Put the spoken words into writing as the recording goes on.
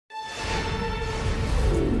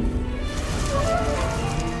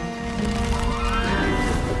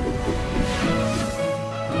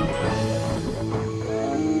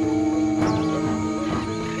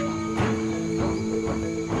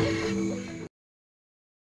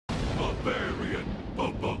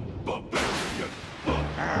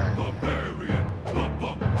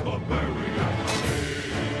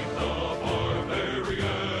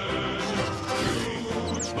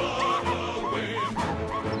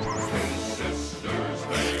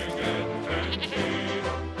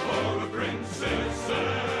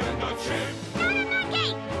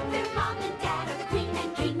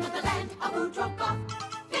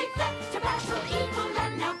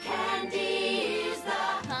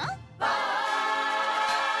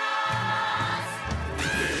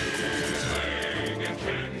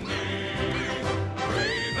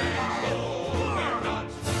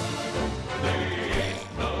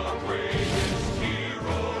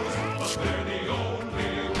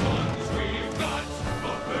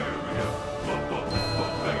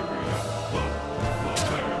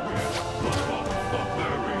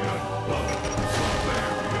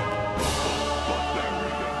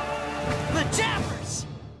Bejabbers!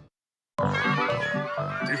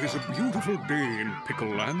 It is a beautiful day in Pickle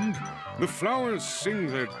Land. The flowers sing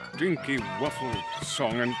their dinky waffle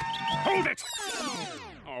song and... Hold it!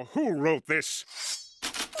 Oh, who wrote this?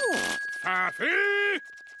 Faffy!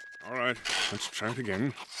 All right, let's try it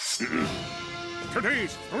again.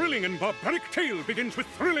 Today's thrilling and barbaric tale begins with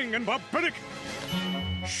thrilling and barbaric...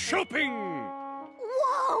 shopping!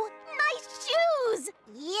 Whoa! Nice shoes!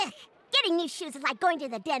 Yuck! Getting new shoes is like going to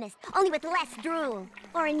the dentist, only with less drool.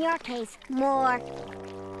 Or in your case, more.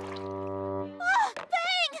 Oh,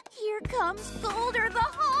 bang! Here comes Golder the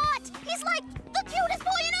Hot! He's like the cutest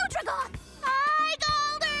boy in Utragoth! Hi,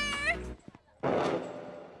 Golder!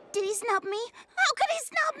 Did he snub me? How could he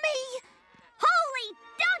snub me? Holy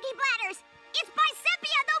donkey bladders! It's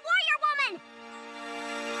Bicepia, the warrior woman!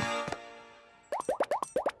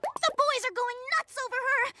 The boys are going nuts over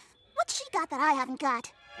her! What's she got that I haven't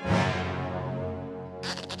got?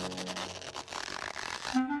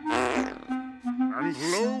 And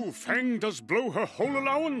lo, Fang does blow her whole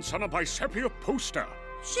allowance on a Bicepia poster.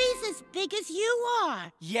 She's as big as you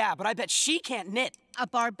are. Yeah, but I bet she can't knit. A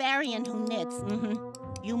barbarian who knits.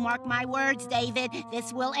 You mark my words, David.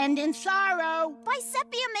 This will end in sorrow.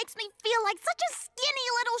 Bicepia makes me feel like such a skinny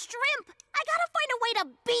little shrimp. I gotta find a way to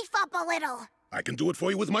beef up a little. I can do it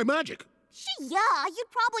for you with my magic. Yeah,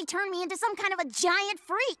 you'd probably turn me into some kind of a giant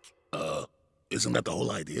freak. Isn't that the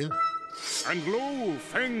whole idea? And lo,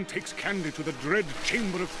 Fang takes Candy to the dread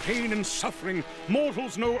chamber of pain and suffering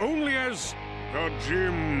mortals know only as the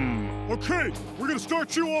gym. Okay, we're gonna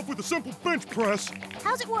start you off with a simple bench press.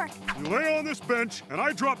 How's it work? You lay on this bench, and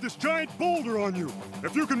I drop this giant boulder on you.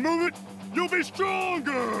 If you can move it, you'll be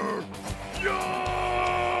stronger! Yeah!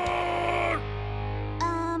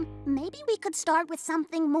 Maybe we could start with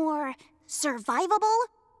something more survivable?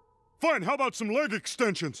 Fine, how about some leg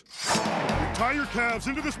extensions? You tie your calves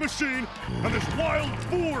into this machine, and this wild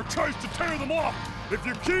boar tries to tear them off. If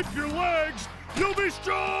you keep your legs, you'll be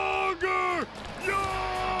stronger!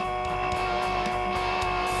 Yeah!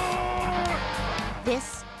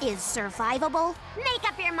 This is survivable? Make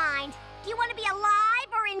up your mind. Do you want to be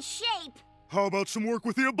alive or in shape? How about some work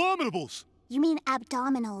with the abominables? You mean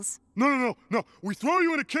abdominals? No. We throw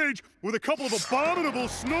you in a cage with a couple of abominable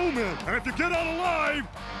snowmen, and if you get out alive,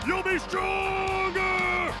 you'll be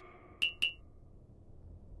stronger!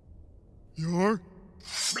 You are?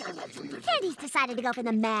 Candy's decided to go for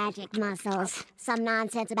the magic muscles. Some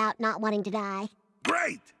nonsense about not wanting to die.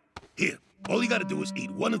 Great! Here, all you gotta do is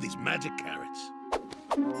eat one of these magic carrots.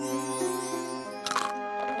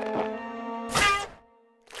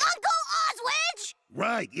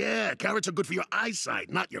 Right, yeah. Carrots are good for your eyesight,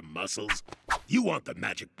 not your muscles. You want the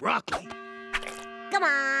magic broccoli. Come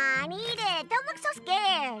on, eat it. Don't look so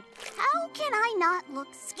scared. How can I not look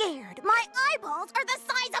scared? My eyeballs are the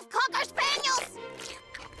size of Cocker Spaniels.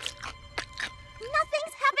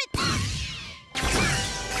 Nothing's happened.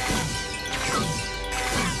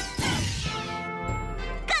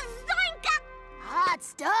 Kazoinka! Hot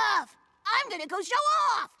stuff. I'm gonna go show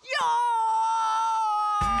off.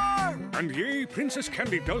 And yea, Princess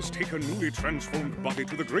Candy does take her newly transformed body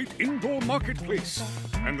to the great indoor marketplace.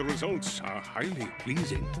 And the results are highly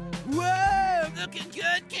pleasing. Whoa! Looking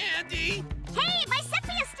good, Candy! Hey,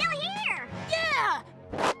 Bicepia's still here! Yeah!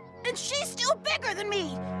 And she's still bigger than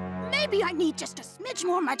me. Maybe I need just a smidge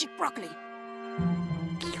more magic broccoli.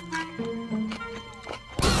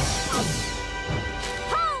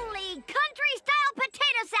 Holy country-style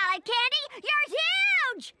potato salad, Candy! You're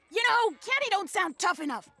huge! You know, Candy don't sound tough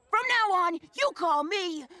enough. From now on, you call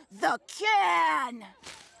me the Can.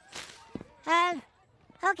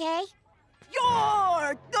 Okay.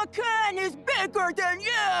 The Can is bigger than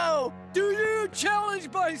you! Do you challenge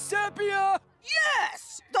Bicepia?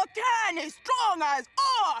 Yes! The Can is strong as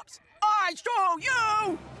ox! I show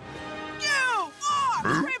you! You are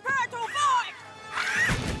prepare to fight!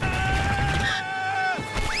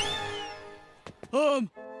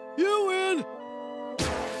 You win!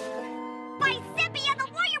 Bicepia, the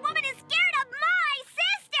warrior woman, is scared of my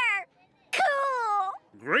sister! Cool!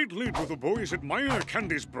 Greatly do the boys admire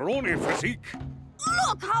Candy's brawny physique.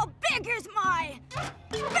 Look how big is my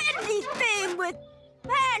bendy thing with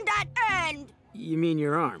hand at end! You mean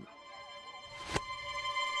your arm?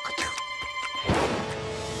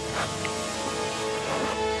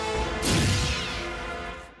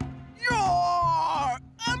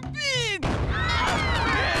 I'm big!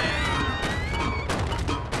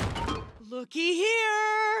 Looky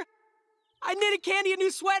here! I knitted Candy a new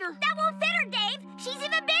sweater. That won't fit her, Dave! She's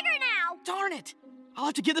even bigger now! Darn it! I'll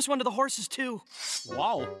have to give this one to the horses, too.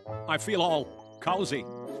 Wow, I feel all cozy.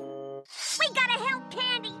 We gotta help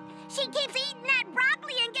Candy! She keeps eating that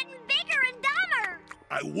broccoli and getting bigger and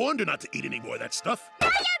I warned her not to eat any more of that stuff. No,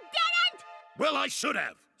 you didn't! Well, I should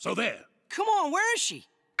have. So there. Come on, where is she?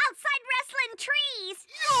 Outside wrestling trees.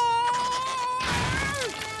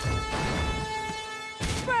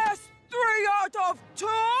 Best 3 out of 2?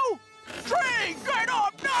 Tree, get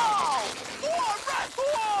up now! Or wrestle!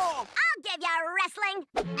 I'll give you wrestling.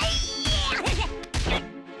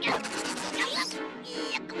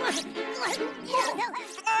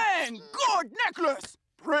 Fang, good necklace!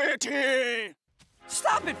 Pretty!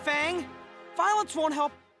 Stop it, Fang! Violence won't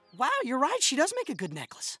help. Wow, you're right, she does make a good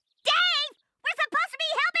necklace. Dave! We're supposed to be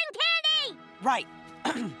helping Candy! Right.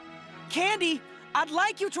 Candy, I'd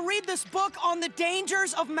like you to read this book on the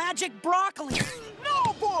dangers of magic broccoli.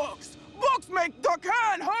 No books! Books make the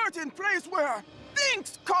can hurt in place where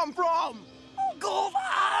things come from! Gold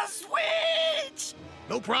switch!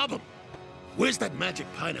 No problem. Where's that magic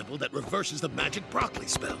pineapple that reverses the magic broccoli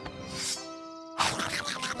spell?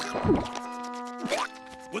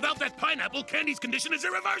 Without that pineapple, Candy's condition is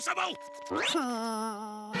irreversible! Irreversible?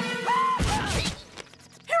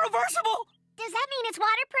 Does that mean it's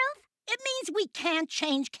waterproof? It means we can't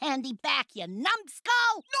change Candy back, you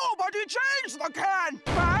numbskull! Nobody changed the can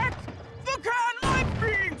back! The can likes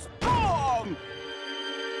being strong!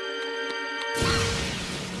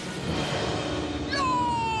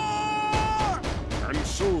 And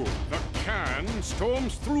so, the can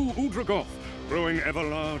storms through Udragoth, growing ever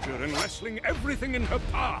larger and wrestling everything in her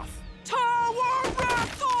path. Tower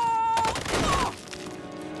wrestle!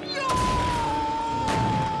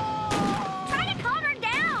 Try to calm her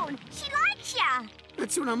down. She likes ya.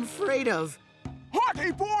 That's what I'm afraid of.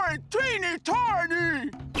 Hottie boy, teeny tiny!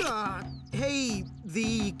 Hey,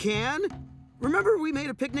 the can? Remember we made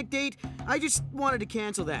a picnic date? I just wanted to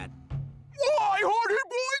cancel that. Why, Hottie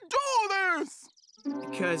boy, do this?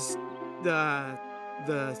 Because the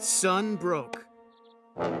sun broke.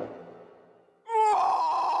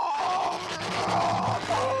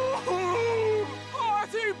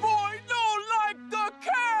 Hottie boy don't like the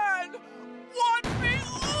can! Want me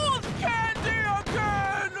old candy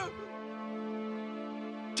again!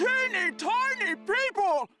 Teeny tiny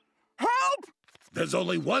people! Help! There's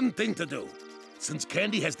only one thing to do. Since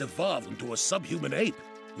Candy has devolved into a subhuman ape,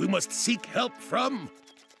 we must seek help from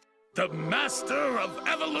the Master of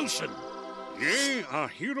Evolution. Yea, our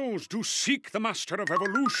heroes do seek the Master of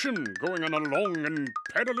Evolution, going on a long and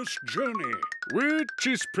perilous journey. Which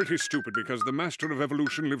is pretty stupid, because the Master of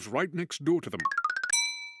Evolution lives right next door to them.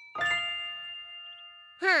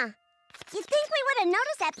 Huh. You'd think we would have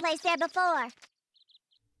noticed that place there before.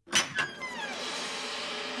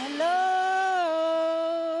 Hello?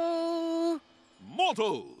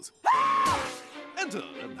 Mortals! Enter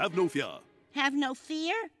and have no fear. Have no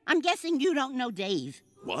fear? I'm guessing you don't know Dave.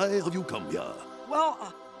 Why have you come here?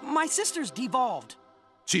 Well, my sister's devolved.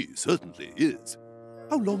 She certainly is.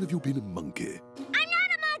 How long have you been a monkey? I'm not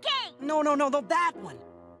a monkey! No, that one.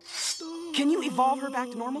 Can you evolve her back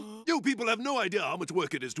to normal? You people have no idea how much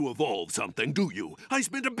work it is to evolve something, do you? I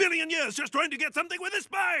spent 1 billion years just trying to get something with a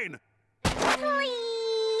spine! Please!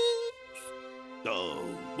 Oh,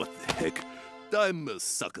 what the heck? I'm a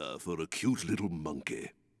sucker for a cute little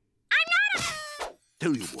monkey. I'm not a...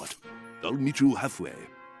 Tell you what, I'll meet you halfway.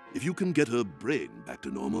 If you can get her brain back to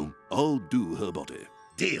normal, I'll do her body.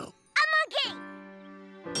 Deal. a monkey!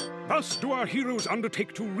 Thus do our heroes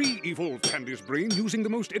undertake to re-evolve Candy's brain using the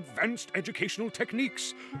most advanced educational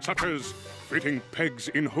techniques, such as fitting pegs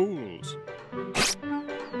in holes.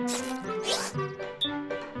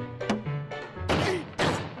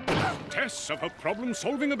 Tests of her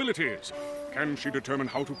problem-solving abilities. Can she determine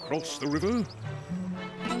how to cross the river?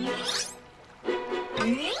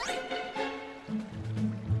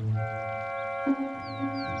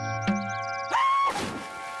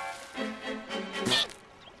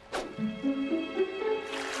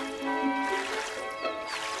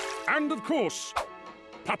 And of course,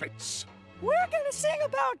 puppets. We're gonna sing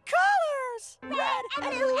about colors! Red and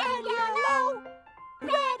blue and yellow!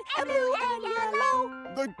 Red and blue and yellow!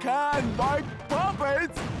 The can like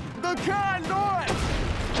puppets! The can not!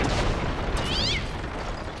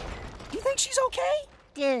 You think she's okay?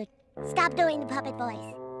 Dude, stop doing the puppet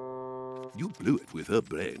voice. You blew it with her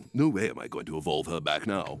brain. No way am I going to evolve her back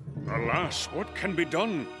now. Alas, what can be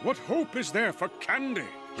done? What hope is there for Candy?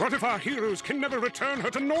 What if our heroes can never return her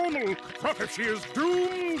to normal? What if she is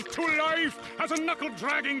doomed to life as a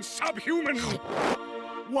knuckle-dragging subhuman?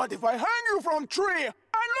 What if I hang you from tree and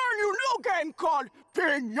learn you new game called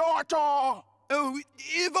Pinata? Oh,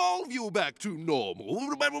 evolve you back to normal.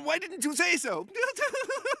 Why didn't you say so?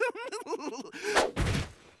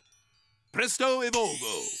 Presto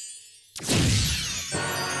evolvo.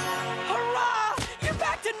 Hurrah! You're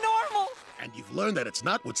back to normal! And you've I've learned that it's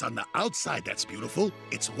not what's on the outside that's beautiful,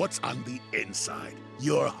 it's what's on the inside.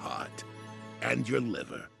 Your heart, and your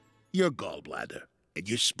liver, your gallbladder, and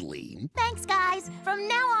your spleen. Thanks, guys. From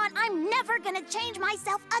now on, I'm never gonna change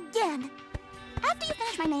myself again. After you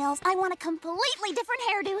finish my nails, I want a completely different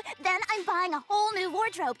hairdo. Then I'm buying a whole new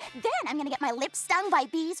wardrobe. Then I'm gonna get my lips stung by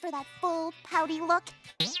bees for that full, pouty look.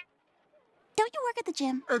 Don't you work at the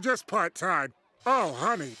gym? Just part-time. Oh,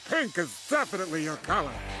 honey, pink is definitely your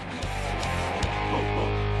color.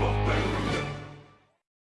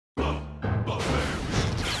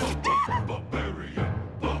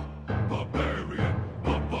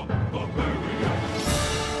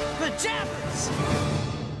 Bejabbers!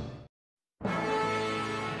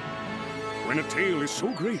 When a tale is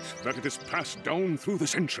so great that it is passed down through the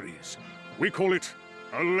centuries, we call it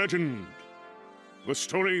a legend. The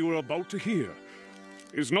story you are about to hear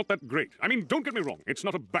is not that great. I mean, don't get me wrong, it's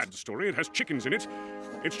not a bad story. It has chickens in it.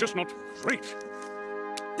 It's just not great.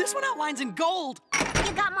 This one outlines in gold.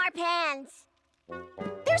 You got more pens.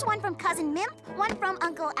 There's one from Cousin Mimp, one from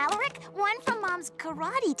Uncle Alaric, one from Mom's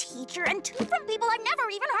karate teacher, and two from people I've never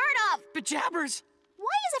even heard of. Bejabbers!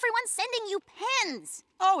 Why is everyone sending you pens?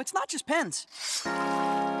 Oh, it's not just pens. All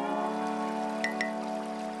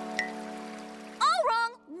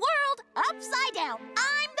wrong. World upside down.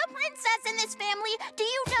 I'm the princess in this family. Do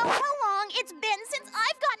you know how long it's been since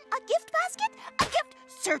I've gotten a gift basket, a gift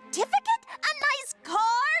certificate, a nice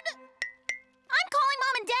card? I'm calling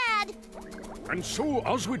Mom and Dad. And so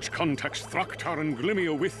Oswich contacts Thraktar and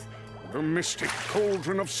Glimmer with the mystic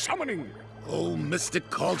cauldron of summoning. Oh, mystic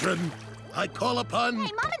cauldron, I call upon... Hey,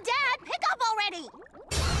 Mom and Dad, pick up already.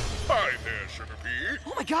 Hi there, Sugar-Bee.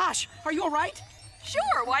 Oh my gosh, are you all right?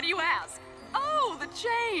 Sure, why do you ask? Oh, the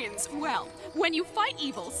chains! Well, when you fight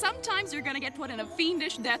evil, sometimes you're gonna get put in a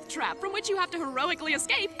fiendish death trap from which you have to heroically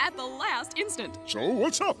escape at the last instant. So,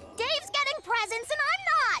 what's up? Dave's getting presents and I'm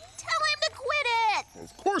not. Tell him to quit it.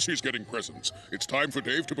 Of course he's getting presents. It's time for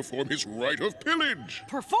Dave to perform his rite of pillage.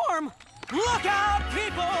 Perform? Look out,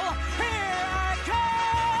 people! Here I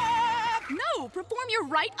come! No, perform your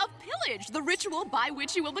rite of pillage, the ritual by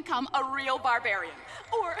which you will become a real barbarian.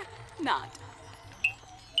 Or not.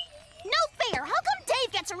 No fair. How come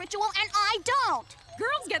Dave gets a ritual and I don't?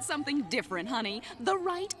 Girls get something different, honey. The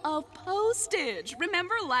rite of postage.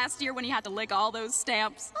 Remember last year when you had to lick all those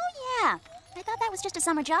stamps? Oh, yeah. I thought that was just a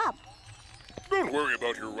summer job. Don't worry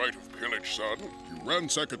about your rite of pillage, son. You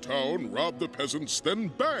ransack a town, rob the peasants, then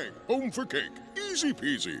bang, home for cake. Easy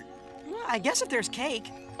peasy. I guess if there's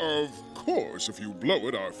cake. Of course, if you blow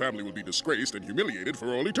it, our family will be disgraced and humiliated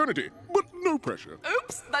for all eternity. But no pressure.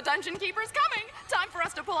 Oops, the Dungeon Keeper's coming. Time for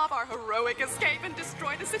us to pull off our heroic escape and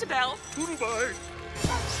destroy the Citadel. Goodbye.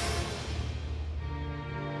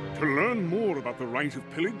 To learn more about the rite of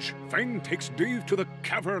pillage, Fang takes Dave to the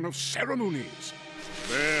Cavern of Ceremonies.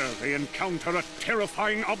 There they encounter a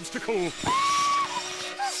terrifying obstacle.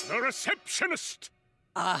 The receptionist.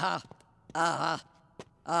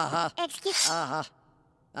 Excuse me.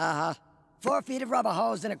 4 feet of rubber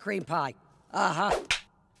hose and a cream pie.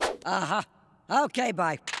 Okay,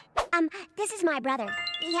 bye. This is my brother.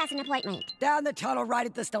 He has an appointment. Down the tunnel, right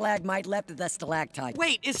at the stalagmite, left at the stalactite.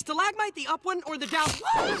 Wait, is stalagmite the up one or the down?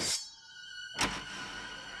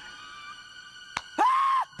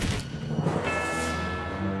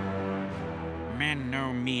 Men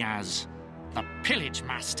know me as the Pillage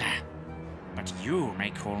Master, but you may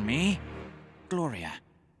call me Gloria.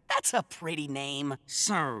 That's a pretty name.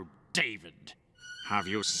 So, David, have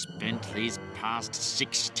you spent these past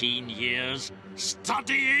 16 years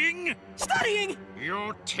studying? Studying?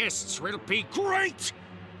 Your tests will be great!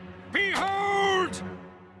 Behold!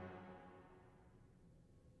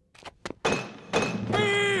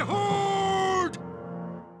 Behold!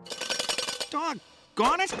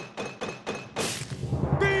 Doggone it!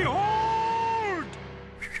 Behold!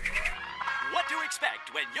 What to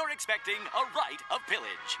expect when you're expecting a rite of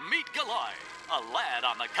pillage. Meet Gallard, a lad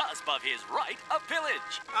on the cusp of his rite of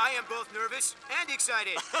pillage. I am both nervous and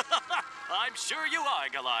excited. I'm sure you are,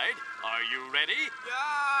 Gallard. Are you ready?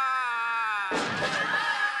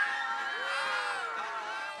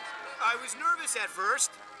 I was nervous at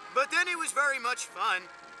first, but then it was very much fun.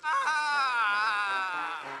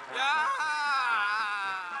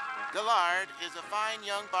 Gallard is a fine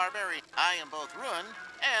young barbarian. I am both ruined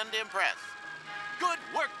and impressed. Good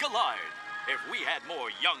work, Gallard. If we had more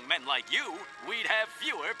young men like you, we'd have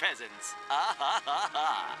fewer peasants.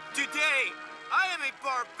 Today, I am a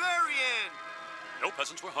barbarian. No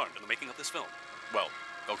peasants were harmed in the making of this film. Well,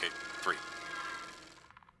 okay, 3.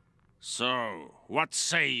 So, what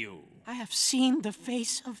say you? I have seen the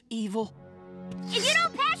face of evil. If you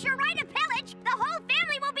don't pass your rite of pillage, the whole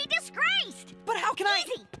family will be disgraced.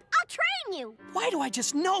 Why do I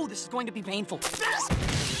just know this is going to be painful?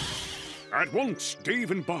 At once,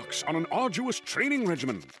 Dave embarks on an arduous training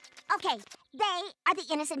regimen. Okay, they are the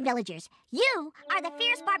innocent villagers. You are the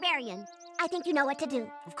fierce barbarian. I think you know what to do.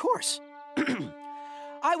 Of course.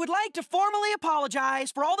 I would like to formally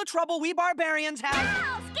apologize for all the trouble we barbarians have.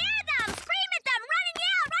 No! Scare them! Scream at them! Run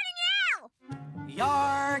and yell!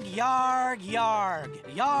 Yarg, yarg, yarg.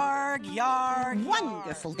 Yarg, yarg,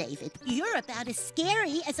 Wonderful, David. You're about as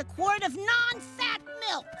scary as a quart of non-fat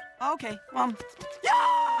milk. Okay,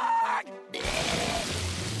 yarg!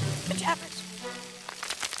 Bejabbers.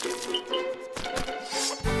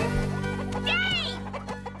 Dave!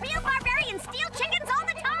 Real barbarians steal chickens all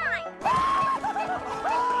the time!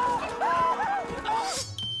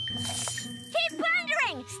 Keep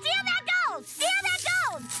plundering! Steal that gold! Steal that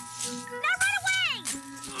gold! Now run away!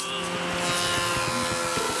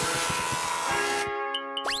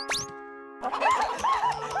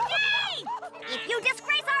 Dave! If you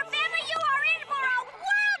disgrace our family, you are in for a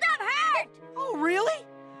world of hurt! Oh, really?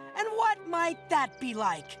 And what might that be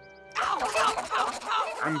like?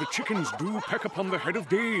 And the chickens do peck upon the head of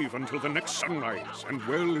Dave until the next sunrise and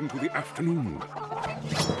well into the afternoon.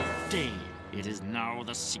 Dave, it is now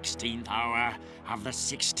the 16th hour of the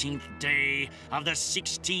 16th day of the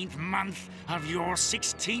 16th month of your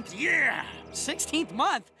 16th year. 16th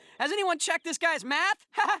month? Has anyone checked this guy's math?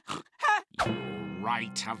 Your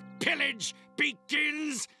rite of pillage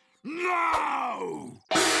begins now!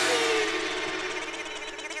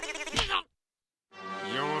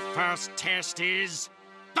 Your first test is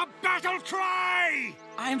the battle cry!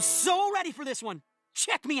 I am so ready for this one.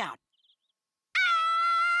 Check me out.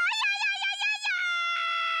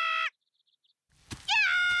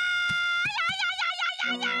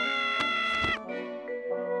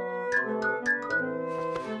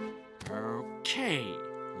 Okay,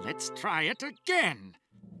 let's try it again.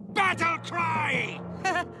 Battle cry!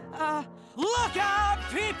 Look out,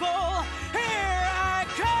 people! Here I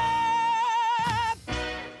come!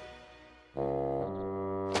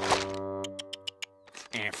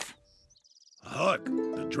 F. Hark!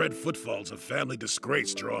 The dread footfalls of family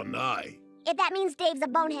disgrace draw nigh. If that means Dave's a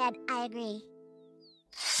bonehead, I agree.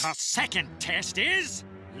 The second test is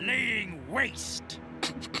laying waste.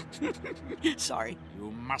 Sorry.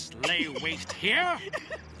 You must lay waste here,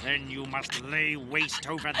 then you must lay waste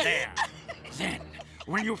over there. Then,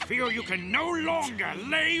 when you feel you can no longer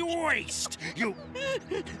lay waste, you...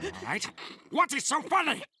 All right? What is so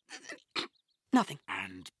funny? Nothing.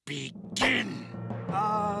 And begin.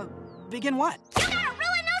 Begin what? You gotta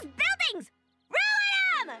ruin those buildings!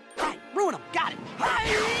 Ruin them! Right, ruin them. Got it.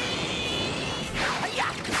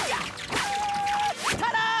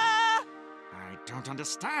 Ta-da! I don't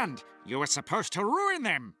understand. You were supposed to ruin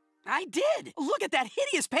them. I did. Look at that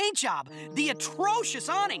hideous paint job, the atrocious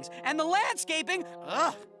awnings, and the landscaping.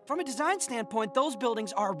 Ugh. From a design standpoint, those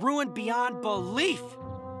buildings are ruined beyond belief.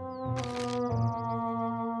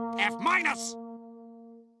 F minus.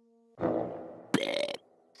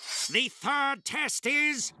 The third test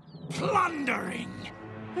is plundering.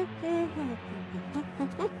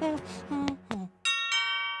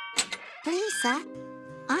 Please, sir.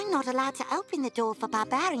 I'm not allowed to open the door for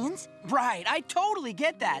barbarians. Right, I totally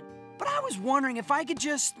get that. But I was wondering if I could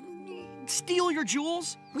just steal your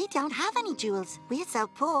jewels? We don't have any jewels. We're so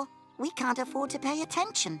poor, we can't afford to pay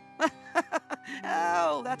attention.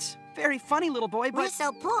 Oh, that's very funny, little boy, but... We're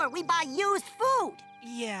so poor, we buy used food.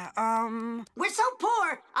 Yeah, We're so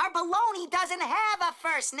poor, our baloney doesn't have a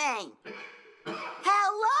first name.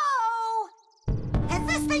 Hello? Has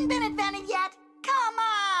this thing been invented yet? Come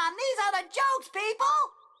on, these are the jokes,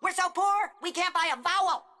 people. We're so poor, we can't buy a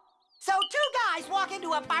vowel. So two guys walk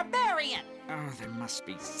into a barbarian. Oh, there must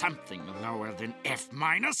be something lower than F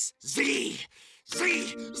minus. Z!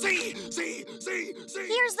 Z! Z! Z! Z! Z!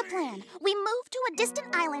 Here's the plan. We move to a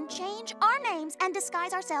distant island, change our names, and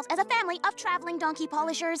disguise ourselves as a family of traveling donkey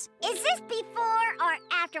polishers. Is this before or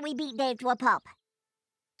after we beat Dave to a pulp?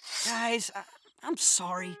 Guys, I'm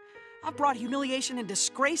sorry. I've brought humiliation and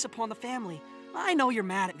disgrace upon the family. I know you're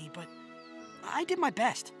mad at me, but I did my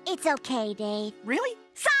best. It's okay, Dave. Really?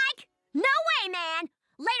 Psych! No way, man!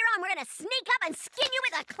 Later on, we're gonna sneak up and skin you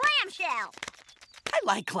with a clamshell. I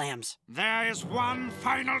like clams. There is one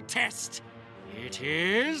final test. It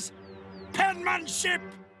is penmanship.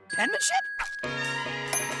 Penmanship?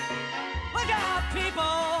 Look out,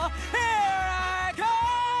 people! Here I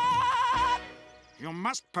come! You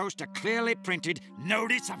must post a clearly printed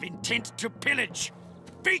notice of intent to pillage.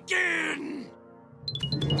 Begin!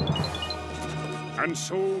 And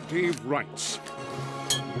so Dave writes.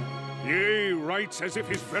 Yea, writes as if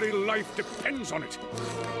his very life depends on it.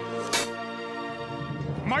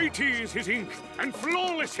 Mighty is his ink, and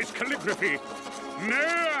flawless his calligraphy.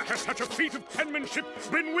 Ne'er has such a feat of penmanship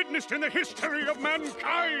been witnessed in the history of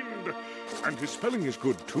mankind. And his spelling is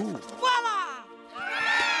good, too. Voila!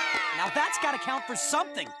 Now that's gotta count for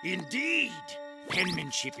something. Indeed.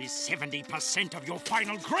 Penmanship is 70% of your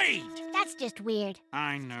final grade. That's just weird.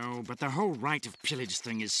 I know, but the whole Rite of Pillage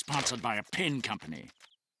thing is sponsored by a pen company.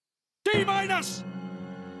 D-!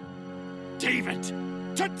 David,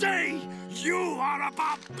 today you are a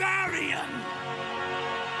barbarian!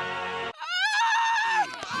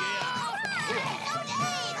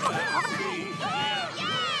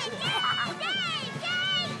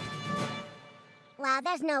 Wow,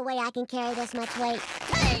 there's no way I can carry this much weight.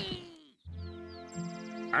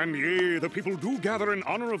 And yea, the people do gather in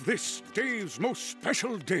honor of this, Dave's most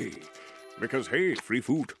special day. Because, hey, free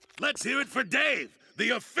food. Let's hear it for Dave,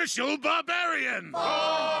 the official barbarian!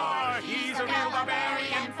 For he's a real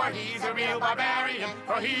barbarian, for he's a real barbarian,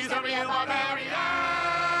 for he's a real barbarian!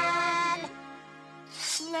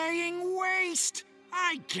 Laying waste!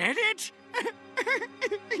 I get it!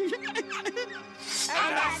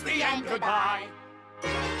 And that's the end, goodbye!